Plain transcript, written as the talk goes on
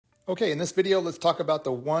Okay, in this video, let's talk about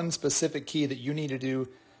the one specific key that you need to do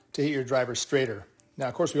to hit your driver straighter. Now,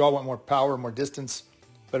 of course, we all want more power, more distance,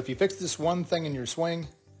 but if you fix this one thing in your swing,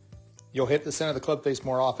 you'll hit the center of the club face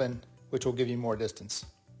more often, which will give you more distance.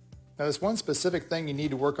 Now, this one specific thing you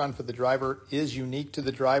need to work on for the driver is unique to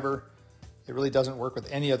the driver. It really doesn't work with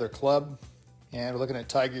any other club. And we're looking at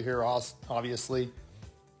Tiger here, obviously.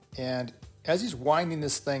 And as he's winding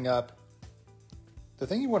this thing up, the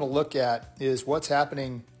thing you want to look at is what's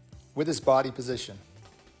happening with his body position.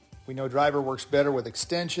 We know driver works better with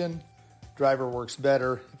extension. Driver works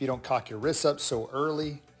better if you don't cock your wrists up so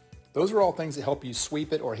early. Those are all things that help you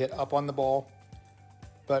sweep it or hit up on the ball.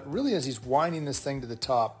 But really, as he's winding this thing to the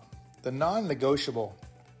top, the non-negotiable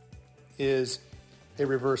is a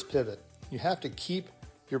reverse pivot. You have to keep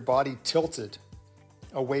your body tilted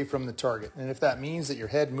away from the target. And if that means that your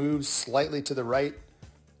head moves slightly to the right,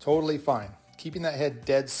 totally fine. Keeping that head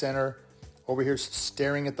dead center over here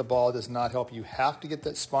staring at the ball does not help. You have to get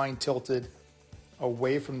that spine tilted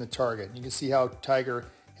away from the target. You can see how Tiger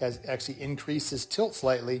has actually increased his tilt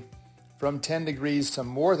slightly from 10 degrees to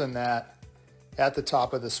more than that at the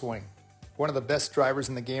top of the swing. One of the best drivers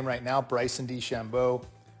in the game right now, Bryson DeChambeau,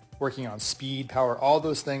 working on speed, power, all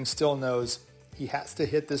those things, still knows he has to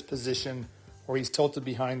hit this position or he's tilted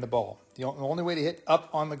behind the ball. The only way to hit up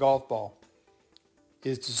on the golf ball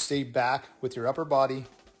is to stay back with your upper body,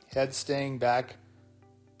 head staying back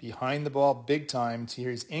behind the ball big time. So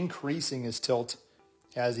here he's increasing his tilt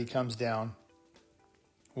as he comes down,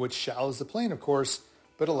 which shallows the plane, of course,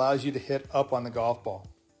 but allows you to hit up on the golf ball.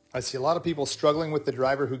 I see a lot of people struggling with the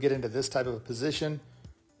driver who get into this type of a position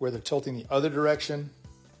where they're tilting the other direction.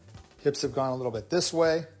 Hips have gone a little bit this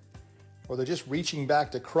way, or they're just reaching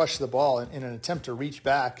back to crush the ball. In an attempt to reach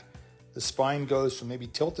back, the spine goes from maybe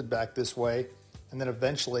tilted back this way, and then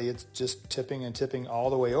eventually it's just tipping and tipping all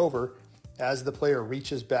the way over as the player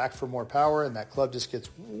reaches back for more power, and that club just gets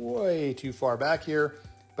way too far back here,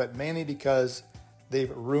 but mainly because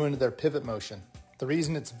they've ruined their pivot motion. The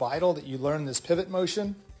reason it's vital that you learn this pivot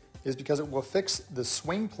motion is because it will fix the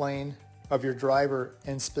swing plane of your driver,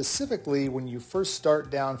 and specifically when you first start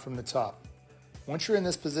down from the top. Once you're in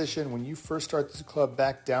this position, when you first start the club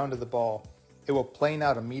back down to the ball, it will plane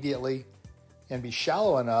out immediately and be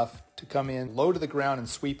shallow enough to come in low to the ground and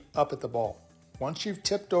sweep up at the ball. Once you've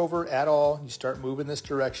tipped over at all, you start moving this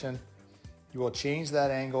direction, you will change that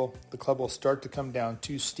angle. The club will start to come down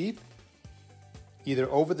too steep, either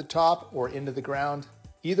over the top or into the ground.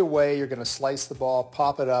 Either way, you're going to slice the ball,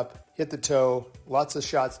 pop it up, hit the toe. Lots of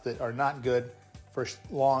shots that are not good for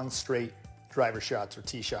long, straight driver shots or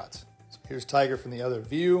tee shots. So here's Tiger from the other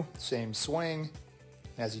view, same swing.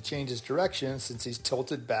 As he changes direction, since he's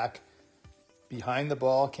tilted back behind the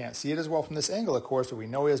ball, can't see it as well from this angle, of course, but we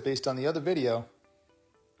know he is based on the other video.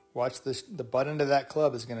 Watch this, the butt end of that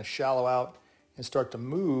club is going to shallow out and start to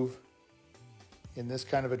move in this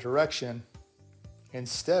kind of a direction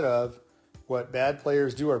instead of what bad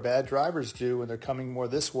players do or bad drivers do when they're coming more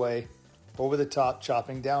this way, over the top,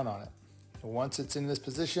 chopping down on it. And once it's in this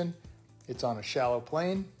position, it's on a shallow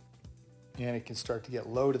plane, and it can start to get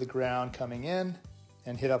low to the ground coming in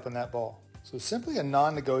and hit up on that ball. So simply a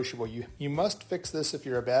non-negotiable. You must fix this if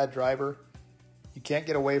you're a bad driver. You can't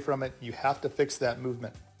get away from it. You have to fix that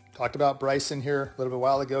movement. Talked about Bryson here a little bit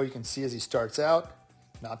while ago. You can see as he starts out,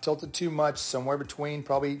 not tilted too much, somewhere between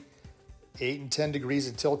probably 8 and 10 degrees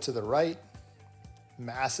of tilt to the right.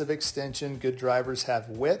 Massive extension. Good drivers have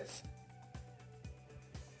width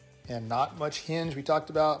and not much hinge. We talked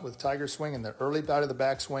about with Tiger swing in the early part of the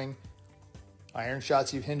backswing. Iron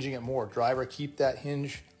shots, you're hinging it more. Driver, keep that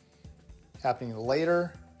hinge happening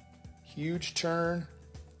later. Huge turn,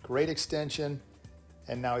 great extension,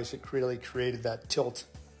 and now he's really created that tilt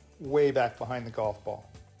way back behind the golf ball.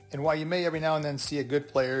 And while you may every now and then see a good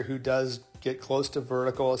player who does get close to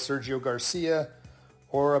vertical, a Sergio Garcia,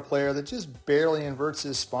 or a player that just barely inverts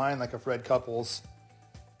his spine like a Fred Couples,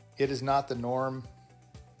 it is not the norm.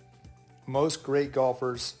 Most great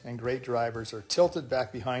golfers and great drivers are tilted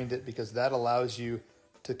back behind it because that allows you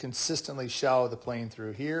to consistently shallow the plane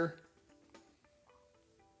through here.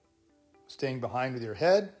 Staying behind with your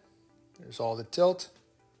head, there's all the tilt.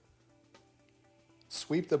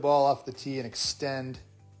 Sweep the ball off the tee and extend,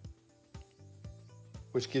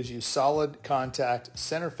 which gives you solid contact,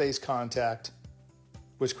 center face contact,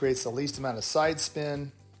 which creates the least amount of side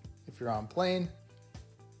spin if you're on plane,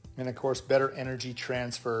 and of course better energy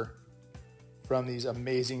transfer from these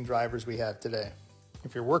amazing drivers we have today.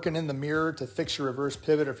 If you're working in the mirror to fix your reverse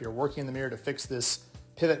pivot, or if you're working in the mirror to fix this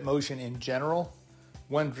pivot motion in general,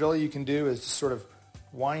 one drill you can do is just sort of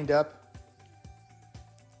wind up,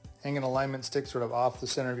 hang an alignment stick sort of off the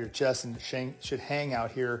center of your chest, and it should hang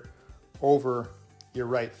out here over your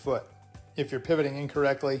right foot. If you're pivoting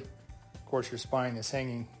incorrectly, of course your spine is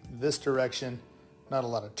hanging this direction, not a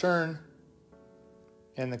lot of turn,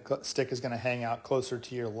 and the stick is going to hang out closer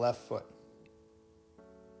to your left foot.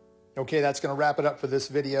 Okay, that's going to wrap it up for this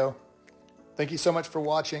video. Thank you so much for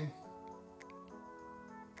watching,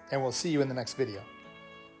 and we'll see you in the next video.